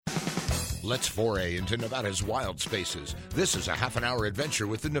Let's foray into Nevada's wild spaces. This is a half-an-hour adventure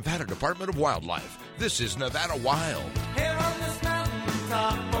with the Nevada Department of Wildlife. This is Nevada Wild. Here on this mountain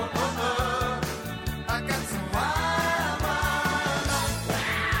top, I got some wild, wild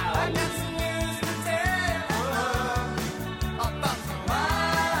life. I got some news to tell about some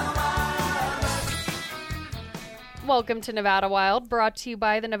wild, wild life. Welcome to Nevada Wild, brought to you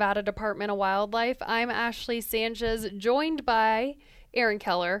by the Nevada Department of Wildlife. I'm Ashley Sanchez, joined by Aaron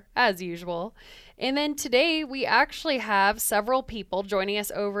Keller, as usual. And then today we actually have several people joining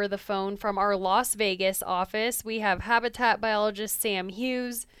us over the phone from our Las Vegas office. We have habitat biologist Sam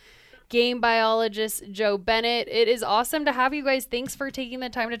Hughes, game biologist Joe Bennett. It is awesome to have you guys. Thanks for taking the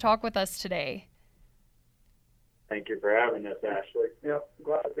time to talk with us today. Thank you for having us, Ashley. Yep,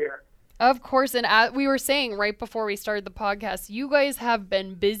 glad to be here. Of course, and we were saying right before we started the podcast, you guys have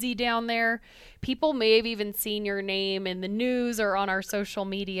been busy down there. People may have even seen your name in the news or on our social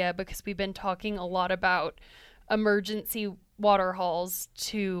media because we've been talking a lot about emergency water hauls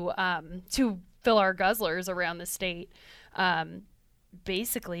to fill our guzzlers around the state,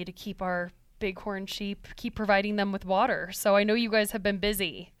 basically to keep our bighorn sheep, keep providing them with water. So I know you guys have been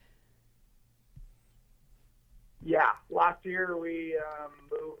busy. Yeah, last year we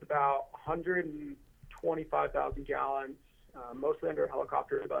moved about 125,000 gallons, mostly under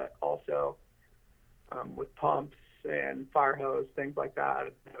helicopters, but also with pumps and fire hose, things like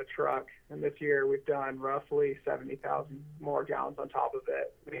that, a truck. And this year we've done roughly 70,000 more gallons on top of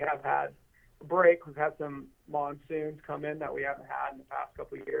it. We have had a break. We've had some monsoons come in that we haven't had in the past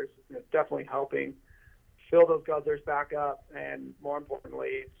couple of years. And it's definitely helping fill those guzzlers back up, and more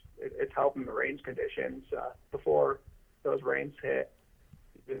importantly, it's helping the range conditions before those rains hit.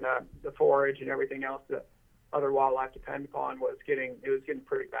 Even the forage and everything else that other wildlife depend upon was getting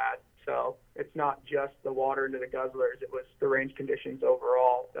pretty bad. So it's not just the water into the guzzlers; it was the range conditions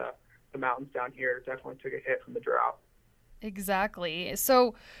overall. The mountains down here definitely took a hit from the drought. Exactly.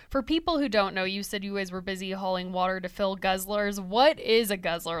 So for people who don't know, you said you guys were busy hauling water to fill guzzlers. What is a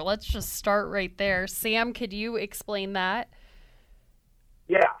guzzler? Let's just start right there. Sam, could you explain that?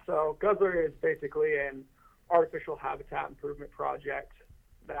 Yeah, so guzzler is basically an artificial habitat improvement project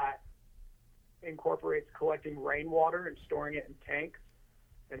that incorporates collecting rainwater and storing it in tanks,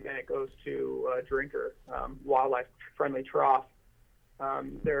 and then it goes to a drinker, wildlife-friendly trough.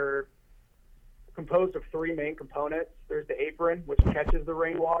 They're composed of three main components. There's the apron, which catches the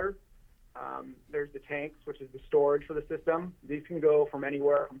rainwater. There's the tanks, which is the storage for the system. These can go from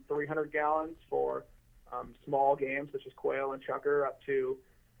anywhere from 300 gallons for small game, such as quail and chukar, up to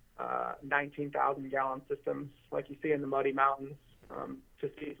 19,000 gallon systems like you see in the Muddy Mountains,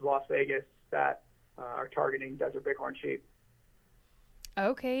 just east of Las Vegas, that are targeting desert bighorn sheep.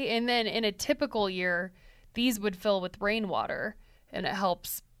 Okay, and then in a typical year, these would fill with rainwater, and it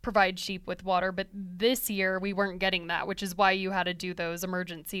helps provide sheep with water. But this year, we weren't getting that, which is why you had to do those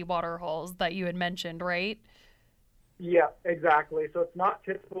emergency water hauls that you had mentioned, right? Yeah, exactly. So it's not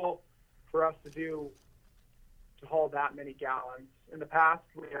typical for us to haul that many gallons. In the past,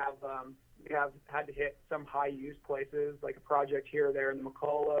 we have had to hit some high-use places, like a project here or there in the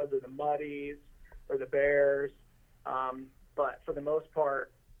McCulloughs or the Muddies or the Bears. But for the most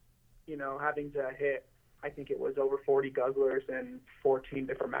part, having to hit, I think it was over 40 guzzlers in 14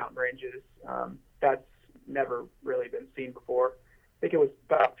 different mountain ranges. That's never really been seen before. I think it was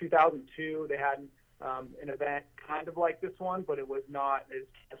about 2002 they had an event kind of like this one, but it was not as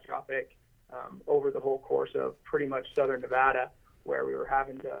catastrophic over the whole course of pretty much southern Nevada, where we were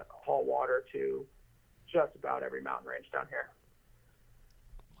having to haul water to just about every mountain range down here.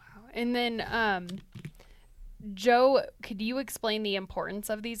 Wow. And then, Joe, could you explain the importance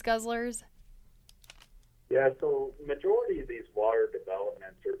of these guzzlers? Yeah, so majority of these water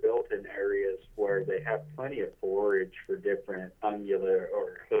developments are built in areas where they have plenty of forage for different ungulate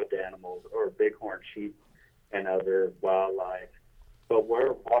or hoofed animals or bighorn sheep and other wildlife. But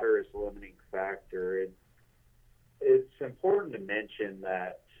where water is a limiting factor, it's important to mention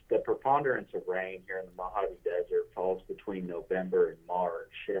that the preponderance of rain here in the Mojave Desert falls between November and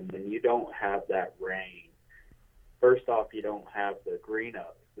March. And when you don't have that rain, first off, you don't have the green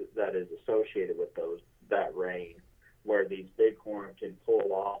up that is associated with that rain, where these bighorn can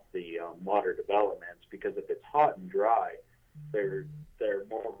pull off the water developments, because if it's hot and dry, they're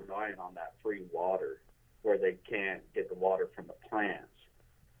more reliant on that free water, where they can't get the water from the plants.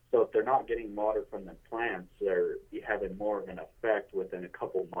 So if they're not getting water from the plants, they're having more of an effect within a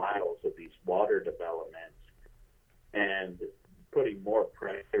couple miles of these water developments and putting more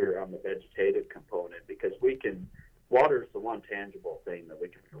pressure on the vegetative component, because water is the one tangible thing that we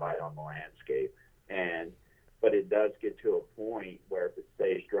can provide on the landscape. But it does get to a point where if it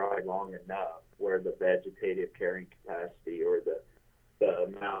stays dry dry long enough where the vegetative carrying capacity or the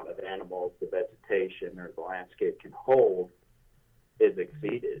amount of animals the vegetation or the landscape can hold is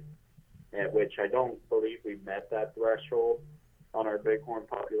exceeded, at which I don't believe we've met that threshold on our bighorn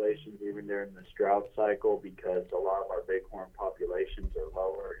populations even during this drought cycle, because a lot of our bighorn populations are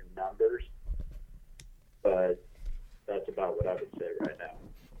lower in numbers. But that's about what I would say right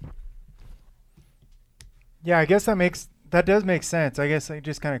now. Yeah, I guess that does make sense. I guess it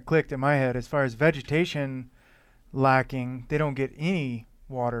just kind of clicked in my head. As far as vegetation lacking, they don't get any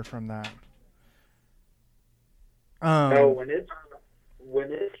water from that. No, when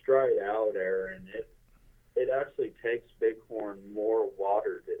it's dried out, Aaron, it actually takes bighorn more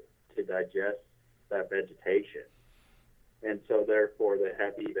water to digest that vegetation. And so therefore they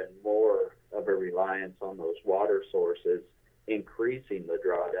have even more of a reliance on those water sources, increasing the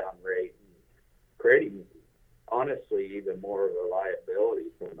drawdown rate and creating, honestly, even more of a liability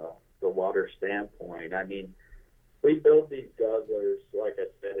from the water standpoint. I mean, we build these guzzlers, like I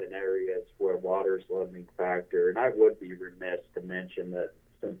said, in areas where water's a limiting factor. And I would be remiss to mention that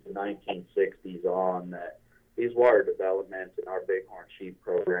since the 1960s on, that these water developments in our bighorn sheep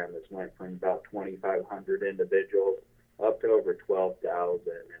program has went from about 2,500 individuals up to over 12,000.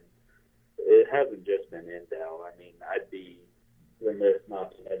 And it hasn't just been Indel. I mean, I'd be remiss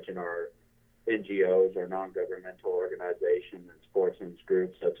not to mention our NGOs, our non-governmental organizations and sportsmen's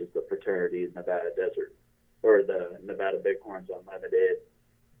groups such as the Fraternity of Nevada Desert, or the Nevada Bighorns Unlimited,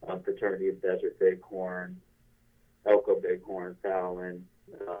 Fraternity of Desert Bighorn, Elko Bighorn, Fallon,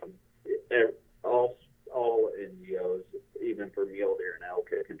 all NGOs, even for mule deer and elk,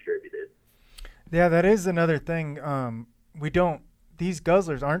 have contributed. Yeah, that is another thing. These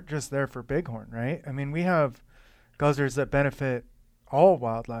guzzlers aren't just there for bighorn, right? I mean, we have guzzlers that benefit all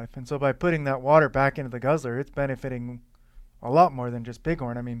wildlife. And so by putting that water back into the guzzler, it's benefiting a lot more than just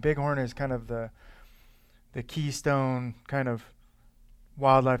bighorn. I mean, bighorn is kind of the keystone kind of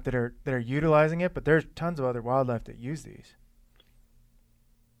wildlife that are utilizing it, but there's tons of other wildlife that use these.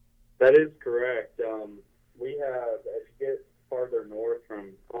 That is correct. We have, as you get farther north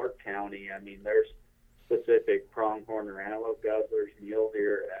from Clark County, I mean, there's specific pronghorn or antelope guzzlers, mule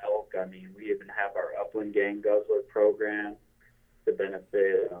deer, elk. I mean, we even have our upland game guzzler program to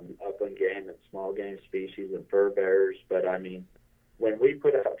benefit upland game and small game species and fur bearers. But I mean, when we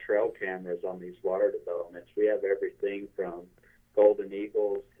put out trail cameras on these water developments, we have everything from golden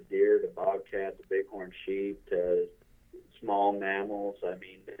eagles to deer to bobcat to bighorn sheep to small mammals. I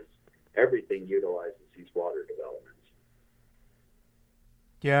mean, everything utilizes these water developments.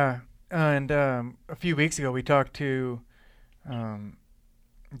 Yeah, and a few weeks ago we talked to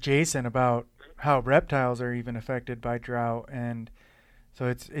Jason about how reptiles are even affected by drought, and so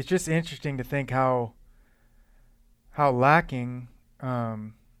it's just interesting to think how lacking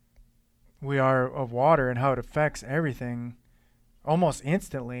we are of water and how it affects everything almost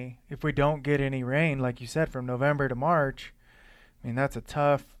instantly if we don't get any rain, like you said, from November to March. I mean,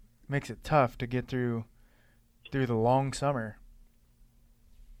 makes it tough to get through the long summer.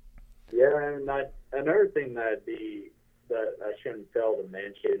 Yeah, and another thing that I shouldn't fail to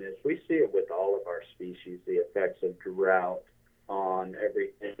mention is we see it with all of our species, the effects of drought on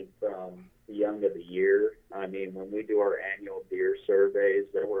everything from the young of the year. I mean, when we do our annual deer surveys,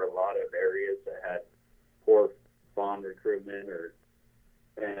 there were a lot of areas that had poor fawn recruitment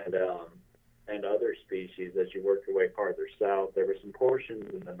and other species. As you work your way farther south, there were some portions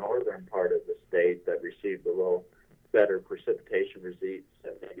in the northern part of the state that received a little better precipitation receipts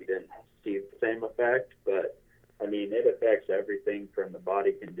that maybe didn't see the same effect. But I mean, it affects everything from the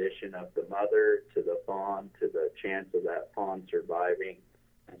body condition of the mother to the fawn to the chance of that fawn surviving,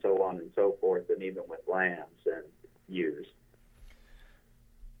 and so on and so forth, and even with lambs and ewes.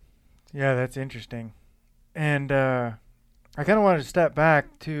 Yeah, that's interesting. And I kind of wanted to step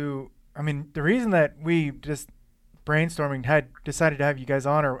back to, I mean, the reason that we just brainstorming had decided to have you guys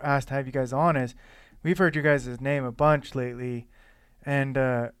on, or asked to have you guys on, is we've heard your guys' name a bunch lately, and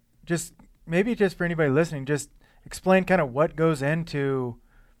just for anybody listening, just explain kind of what goes into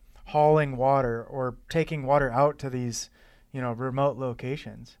hauling water or taking water out to these, remote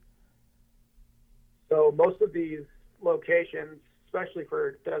locations. So most of these locations, especially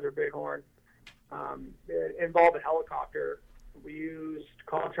for desert bighorn, involve a helicopter. We used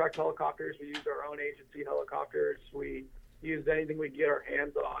contract helicopters. We used our own agency helicopters. We used anything we could get our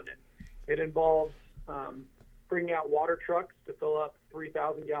hands on. And it involves bringing out water trucks to fill up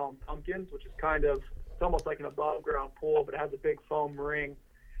 3,000-gallon pumpkins, which is it's almost like an above-ground pool, but it has a big foam ring.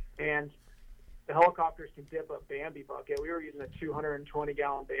 And the helicopters can dip a Bambi bucket. We were using a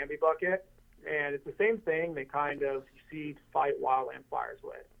 220-gallon Bambi bucket, and it's the same thing they you see fight wildland fires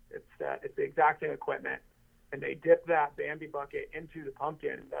with. It's the exact same equipment, and they dip that Bambi bucket into the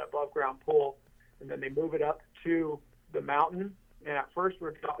pumpkin, the above ground pool, and then they move it up to the mountain. And at first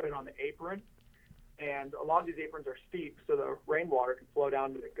we're dropping it on the apron, and a lot of these aprons are steep, so the rainwater can flow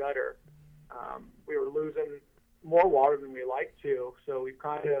down to the gutter. We were losing more water than we like to, so we've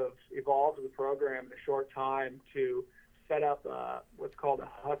kind of evolved the program in a short time to set up what's called a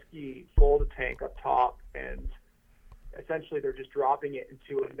Husky fold tank up top, and essentially they're just dropping it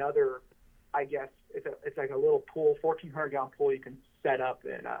into another, I guess it's like a little pool, 1,400-gallon pool you can set up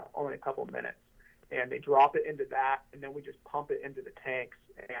in only a couple of minutes. And they drop it into that, and then we just pump it into the tanks.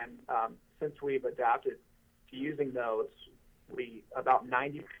 And since we've adapted to using those, about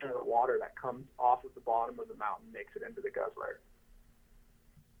 90% of the water that comes off of the bottom of the mountain makes it into the guzzler.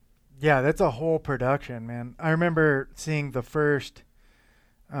 Yeah, that's a whole production, man. I remember seeing the first,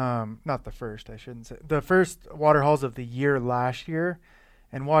 not the first, I shouldn't say, the first water hauls of the year last year,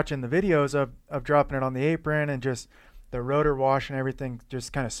 and watching the videos of dropping it on the apron and just the rotor wash and everything,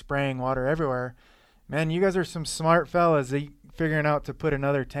 just kind of spraying water everywhere. Man, you guys are some smart fellas figuring out to put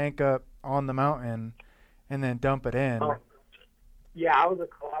another tank up on the mountain and then dump it in. Oh, yeah, it was a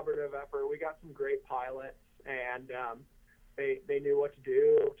collaborative effort. We got some great pilots, and they knew what to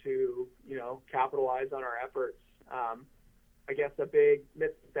do to, capitalize on our efforts. I guess a big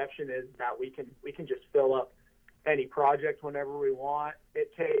misconception is that we can just fill up any project whenever we want.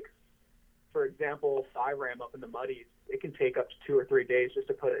 It takes, for example, Cyram up in the Muddies, it can take up to 2 or 3 days just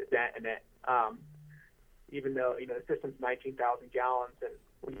to put a dent in it. Even though, the system's 19,000 gallons, and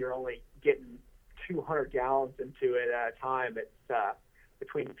when you're only getting 200 gallons into it at a time, it's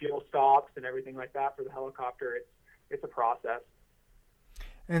between fuel stops and everything like that for the helicopter, it's a process.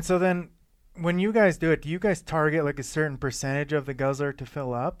 And so then when you guys do it, do you guys target like a certain percentage of the guzzler to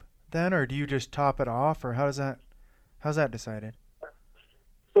fill up then, or do you just top it off, or how's that decided?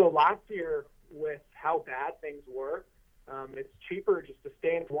 So last year, with how bad things were, it's cheaper just to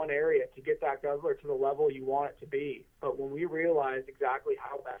stay in one area to get that guzzler to the level you want it to be. But when we realized exactly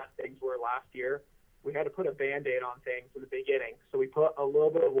how bad things were last year, we had to put a Band-Aid on things in the beginning. So we put a little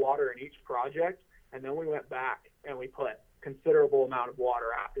bit of water in each project, and then we went back and we put considerable amount of water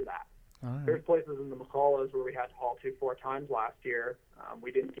after that. Right. There's places in the McCulloughs where we had to haul 2-4 times last year.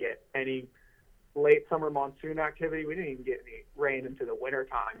 We didn't get any late summer monsoon activity. We didn't even get any rain into the winter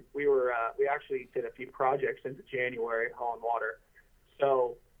time. We actually did a few projects into January hauling water.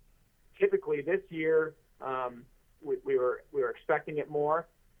 So typically this year, we were expecting it more,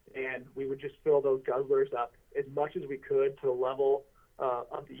 and we would just fill those guzzlers up as much as we could to the level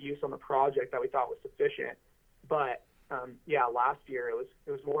of the use on the project that we thought was sufficient. But last year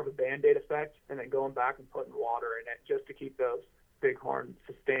it was more of a Band-Aid effect, and then going back and putting water in it just to keep those bighorn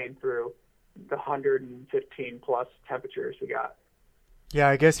sustained through the 115 plus temperatures we got. Yeah,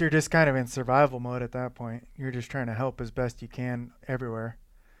 I guess you're just kind of in survival mode at that point. You're just trying to help as best you can everywhere.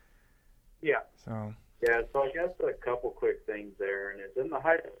 Yeah. So I guess a couple quick things there, and it's in the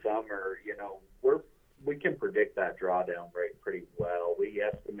height of summer, we can predict that drawdown rate pretty well. We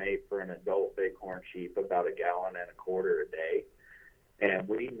estimate for an adult bighorn sheep about 1.25 gallons a day. And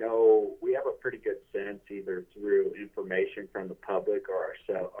we know we have a pretty good sense, either through information from the public or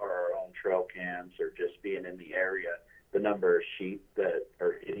our own trail cams, or just being in the area, the number of sheep that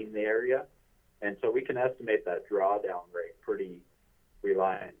are hitting the area. And so we can estimate that drawdown rate pretty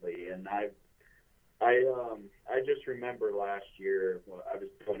reliably. And I just remember last year when I was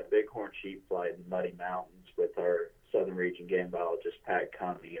doing a bighorn sheep flight in the Muddy Mountains with our Southern Region game biologist, Pat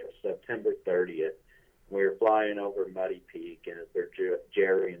Cummey. It was September 30th. We were flying over Muddy Peak, and they're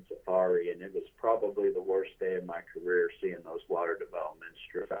Jerry and Safari, and it was probably the worst day of my career seeing those water developments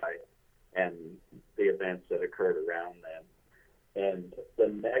dry and the events that occurred around them. And the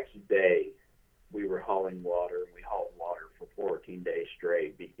next day, we were hauling water, and we hauled water for 14 days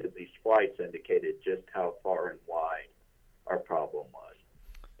straight because these flights indicated just how far and wide our problem was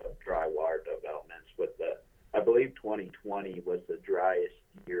of dry water developments. I believe 2020 was the driest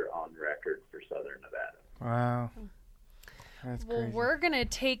year on record for Southern Nevada. Wow. That's crazy. We're going to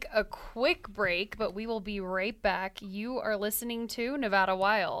take a quick break, but we will be right back. You are listening to Nevada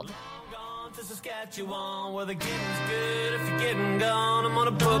Wild. To Saskatchewan, where the getting's good. If you're getting gone, I'm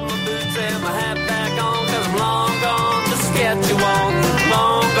gonna put my boots and my hat back on, 'cause I'm long gone to Saskatchewan,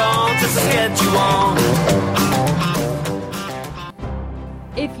 long gone to Saskatchewan.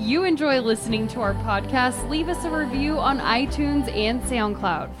 If you enjoy listening to our podcast, leave us a review on iTunes and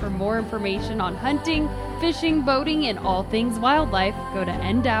SoundCloud. For more information on hunting, fishing, boating, and all things wildlife, go to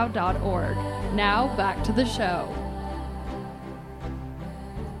ndow.org. Now back to the show.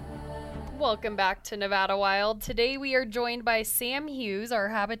 Welcome back to Nevada Wild. Today we are joined by Sam Hughes, our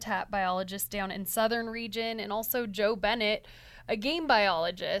habitat biologist down in Southern Region, and also Joe Bennett, a game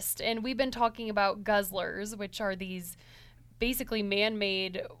biologist. And we've been talking about guzzlers, which are these basically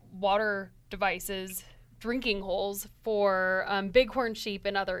man-made water devices, drinking holes for bighorn sheep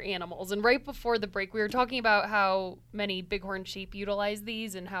and other animals. And right before the break, we were talking about how many bighorn sheep utilize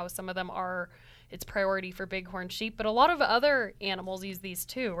these and how some of them are, it's priority for bighorn sheep, but a lot of other animals use these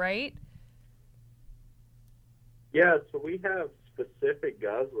too, right? Yeah, so we have specific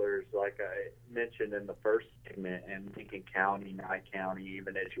guzzlers, like I mentioned in the first segment, in Lincoln County, Nye County,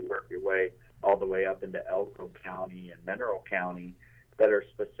 even as you work your way all the way up into Elko County and Mineral County, that are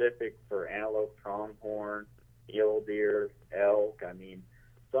specific for antelope, pronghorn, mule deer, elk. I mean,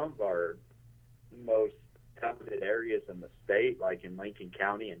 some of our most coveted areas in the state, like in Lincoln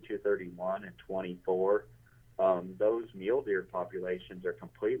County in 231 and 24, those mule deer populations are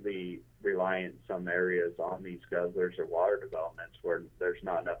completely reliant in some areas on these guzzlers or water developments where there's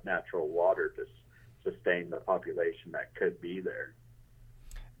not enough natural water to sustain the population that could be there.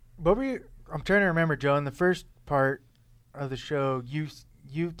 I'm trying to remember, Joe, in the first part of the show,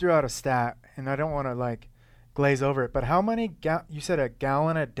 you threw out a stat, and I don't want to like glaze over it, but how many, you said a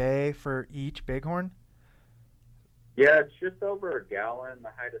gallon a day for each bighorn? Yeah, it's just over a gallon the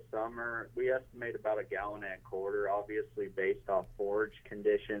height of summer. We estimate about a gallon and a quarter, obviously based off forage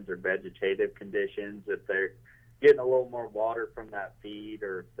conditions or vegetative conditions. If they're getting a little more water from that feed,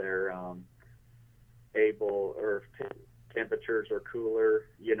 or if they're able, or if temperatures are cooler,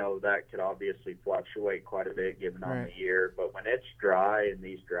 you know, that could obviously fluctuate quite a bit given on the year. But when it's dry in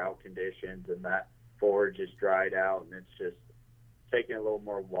these drought conditions and that forage is dried out and it's just taking a little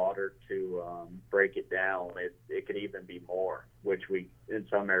more water to break it down, it could even be more, which we in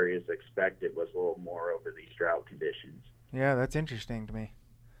some areas expected was a little more over these drought conditions. Yeah, that's interesting to me.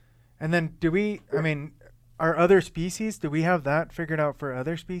 And then are other species, do we have that figured out for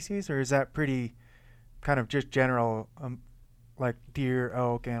other species, or is that pretty kind of just general, like deer,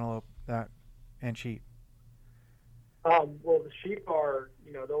 elk, antelope, that, and sheep? Well, the sheep are,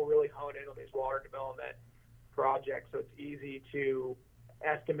 they'll really hone in on these water development projects, so it's easy to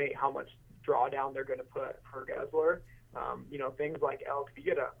estimate how much drawdown they're going to put per guzzler. Things like elk, if you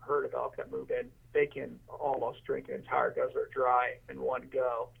get a herd of elk that move in, they can almost drink an entire guzzler dry in one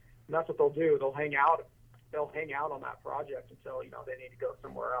go. And that's what they'll do. They'll hang out on that project until, they need to go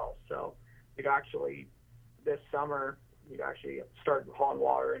somewhere else. So this summer, you'd actually start hauling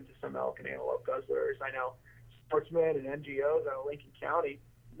water into some elk and antelope guzzlers. I know sportsmen and NGOs out of Lincoln County,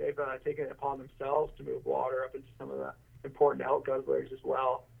 they've taken it upon themselves to move water up into some of the important elk guzzlers as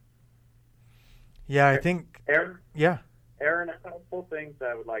well. Yeah, I think. Aaron, a couple things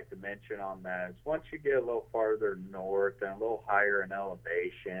I would like to mention on that is once you get a little farther north and a little higher in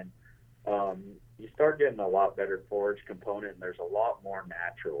elevation, you start getting a lot better forage component, and there's a lot more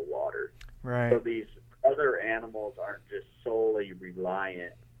natural water. Right. So these other animals aren't just solely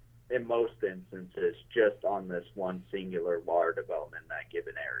reliant, in most instances, just on this one singular water development in that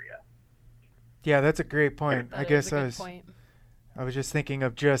given area. Yeah, that's a great point. I guess I was just thinking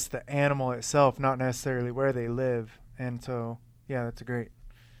of just the animal itself, not necessarily where they live. And so, yeah, that's a great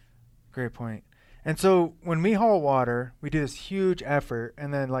point. And so when we haul water, we do this huge effort,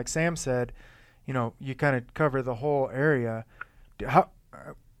 and then like Sam said, you kind of cover the whole area.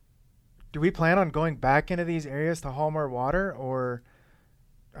 Do we plan on going back into these areas to haul more water, or,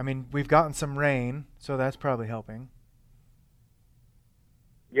 we've gotten some rain, so that's probably helping.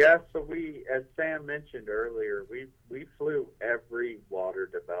 Yeah, so we, as Sam mentioned earlier, we flew every water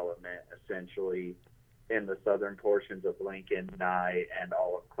development essentially in the southern portions of Lincoln, Nye, and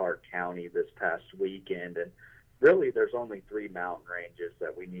all of Clark County this past weekend. And really, there's only 3 mountain ranges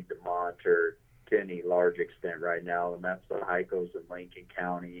that we need to monitor to any large extent right now, and that's the Hikos in Lincoln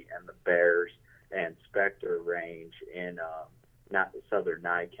County and the Bears and Spectre Range in southern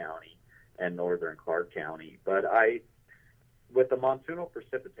Nye County and northern Clark County. But with the monsoonal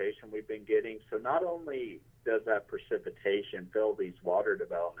precipitation we've been getting, so not only does that precipitation fill these water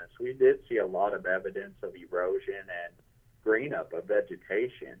developments, we did see a lot of evidence of erosion and green up of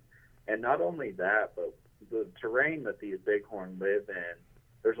vegetation. And not only that, but the terrain that these bighorn live in,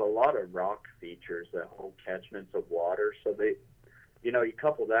 there's a lot of rock features that hold catchments of water. So they, you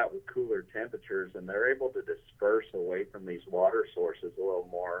couple that with cooler temperatures, and they're able to disperse away from these water sources a little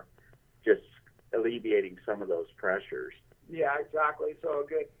more, just alleviating some of those pressures. Yeah, exactly. So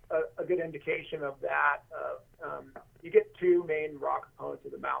a good indication of that. You get 2 main rock components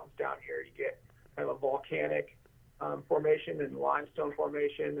of the mountains down here. You get kind of a volcanic formation and limestone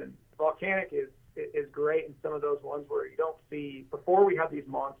formation. And volcanic is great in some of those ones where you don't see, before we have these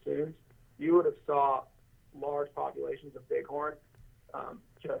monsoons, you would have saw large populations of bighorn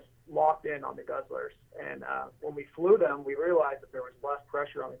just locked in on the guzzlers. And when we flew them, we realized that there was less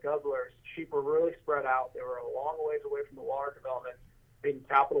pressure on the guzzlers. Sheep were really spread out. They were a long ways away from the water development. They can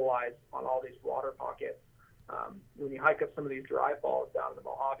capitalize on all these water pockets. When you hike up some of these dry falls down in the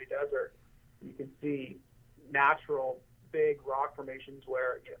Mojave Desert, you can see natural big rock formations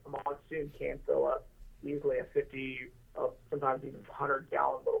where a monsoon can fill up easily a 50, sometimes even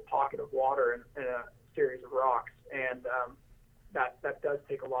 100-gallon little pocket of water in a series of rocks. And that does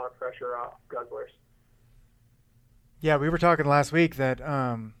take a lot of pressure off guzzlers. Yeah, we were talking last week that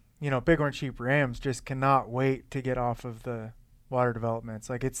bighorn sheep rams just cannot wait to get off of the water developments.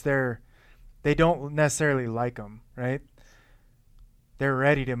 Like they don't necessarily like them, right? They're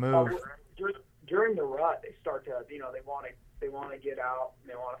ready to move. During the rut, they start to, they want to get out and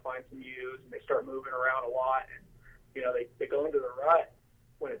they want to find some ewes, and they start moving around a lot. And they go into the rut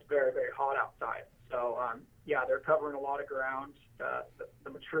when it's very, very hot outside. So they're covering a lot of ground. The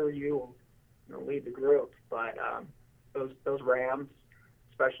mature ewe will lead the group, but those rams,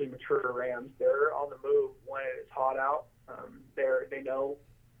 especially mature rams, they're on the move when it is hot out. They know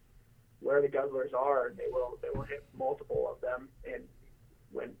where the guzzlers are, and they will hit multiple of them. And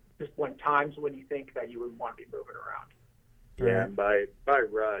when times when you think that you would want to be moving around. Yeah, and by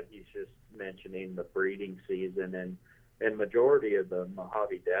rut, he's just mentioning the breeding season, and majority of the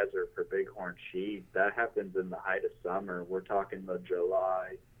Mojave Desert for bighorn sheep, that happens in the height of summer. We're talking the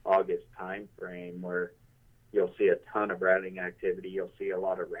July, August time frame where you'll see a ton of routing activity. You'll see a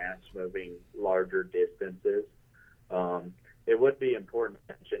lot of rams moving larger distances. It would be important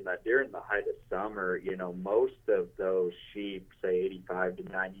to mention that during the height of summer, most of those sheep, say 85 to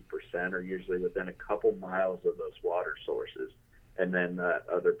 90%, are usually within a couple miles of those water sources. And then that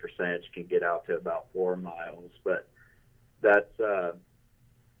other percentage can get out to about 4 miles. But that's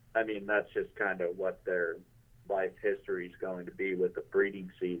just kind of what their life history is going to be with the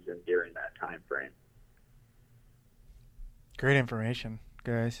breeding season during that time frame. Great information,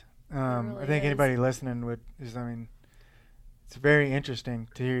 guys. Really I think is. anybody listening it's very interesting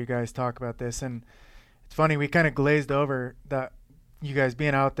to hear you guys talk about this. And it's funny, we kind of glazed over that you guys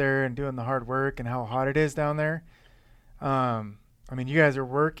being out there and doing the hard work and how hot it is down there. You guys are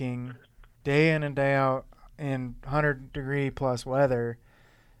working day in and day out in 100-degree plus weather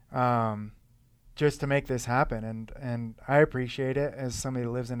just to make this happen. And I appreciate it as somebody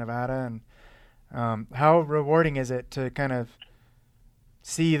that lives in Nevada. And how rewarding is it to kind of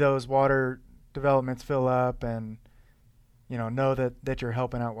see those water developments fill up and know that you're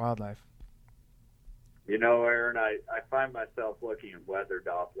helping out wildlife? Aaron, I find myself looking at weather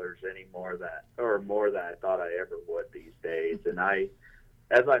Dopplers more than I thought I ever would these days. And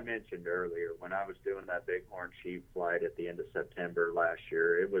as I mentioned earlier, when I was doing that bighorn sheep flight at the end of September last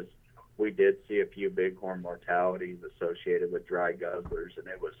year, we did see a few bighorn mortalities associated with dry guzzlers, and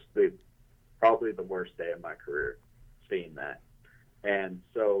it was probably the worst day of my career seeing that. And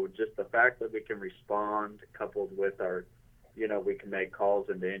so just the fact that we can respond, coupled with our we can make calls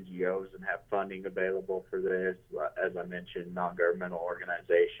into NGOs and have funding available for this, as I mentioned, non-governmental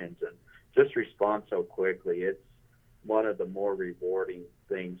organizations, and just respond so quickly. It's one of the more rewarding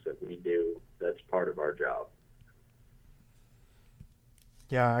things that we do that's part of our job.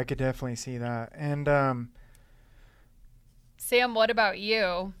 Yeah, I could definitely see that. And Sam, what about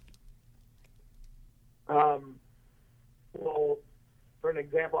you? Well, for an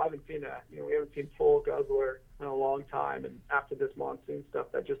example, we haven't seen full guzzler in a long time, and after this monsoon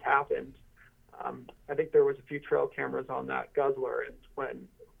stuff that just happened, I think there was a few trail cameras on that guzzler, and when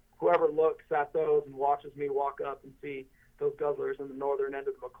whoever looks at those and watches me walk up and see those guzzlers in the northern end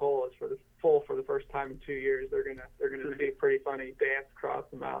of the McCulloughs for the first time in 2 years, they're gonna see a pretty funny dance across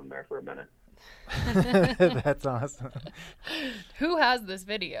the mountain there for a minute. That's awesome. Who has this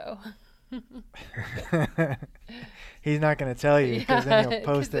video? He's not going to tell you because then he'll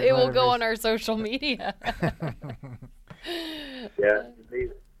post it. It will go on our social media. Yeah,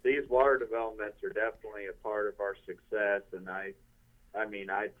 these water developments are definitely a part of our success, and I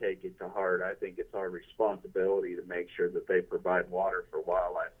take it to heart. I think it's our responsibility to make sure that they provide water for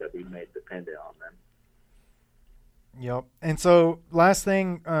wildlife that we made dependent on them. Yep. And so last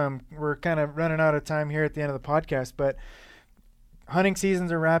thing, we're kind of running out of time here at the end of the podcast, but hunting seasons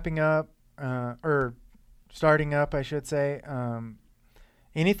are wrapping up, or starting up, I should say.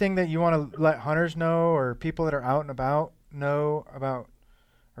 Anything that you want to let hunters know or people that are out and about know about,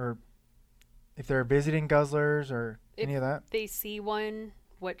 or if they're visiting guzzlers or any of that? If they see one,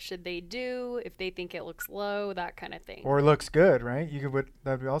 what should they do? If they think it looks low, that kind of thing. Or looks good, right?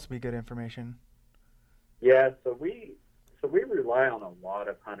 That would also be good information. Yeah, so we So we rely on a lot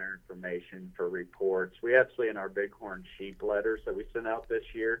of hunter information for reports. We actually, in our bighorn sheep letters that we sent out this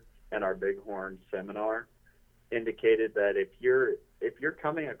year and our bighorn seminar, indicated that if you're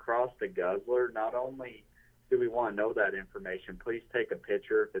coming across the guzzler, not only do we want to know that information, please take a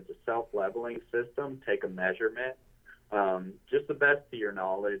picture. If it's a self-leveling system, take a measurement. Just the best of your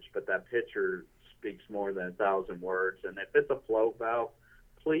knowledge, but that picture speaks more than 1,000 words. And if it's a float valve,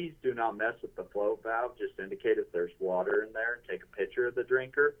 please do not mess with the float valve. Just indicate if there's water in there and take a picture of the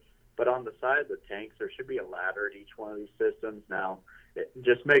drinker. But on the side of the tanks, there should be a ladder at each one of these systems. Now,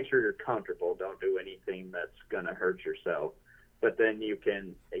 just make sure you're comfortable. Don't do anything that's going to hurt yourself. But then you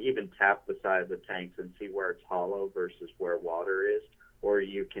can even tap the side of the tanks and see where it's hollow versus where water is. Or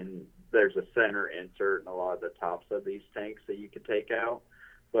there's a center insert in a lot of the tops of these tanks that you can take out.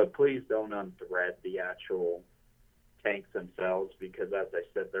 But please don't unthread the actual tanks themselves, because as I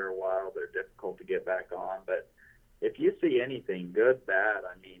said, they're a while, they're difficult to get back on. But if you see anything good, bad,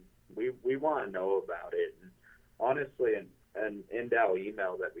 I mean, we want to know about it. And honestly, an Endow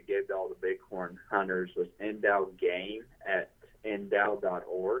email that we gave to all the bighorn hunters was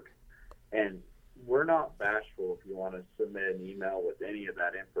endowgame@endow.org. And we're not bashful if you want to submit an email with any of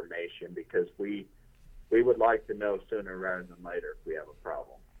that information, because we would like to know sooner rather than later if we have a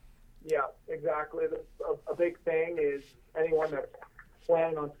problem. Yeah, exactly. A big thing is anyone that's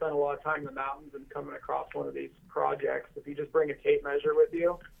planning on spending a lot of time in the mountains and coming across one of these projects, if you just bring a tape measure with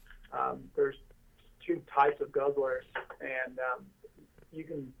you, there's 2 types of guzzlers, and you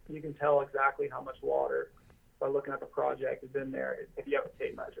can tell exactly how much water by looking at the project is in there if you have a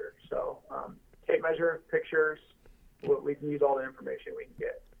tape measure. So tape measure, pictures, we can use all the information we can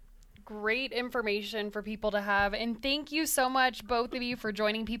get. Great information for people to have. And thank you so much, both of you, for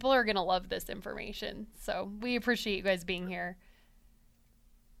joining. People are going to love this information. So we appreciate you guys being here.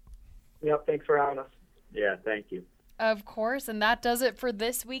 Yep, thanks for having us. Yeah, thank you. Of course. And that does it for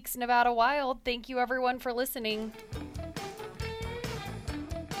this week's Nevada Wild. Thank you, everyone, for listening.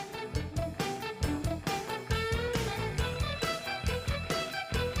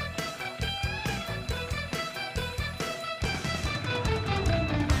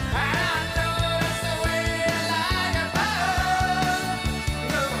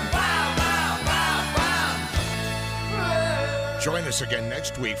 Join us again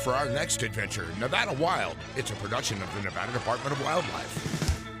next week for our next adventure, Nevada Wild. It's a production of the Nevada Department of Wildlife.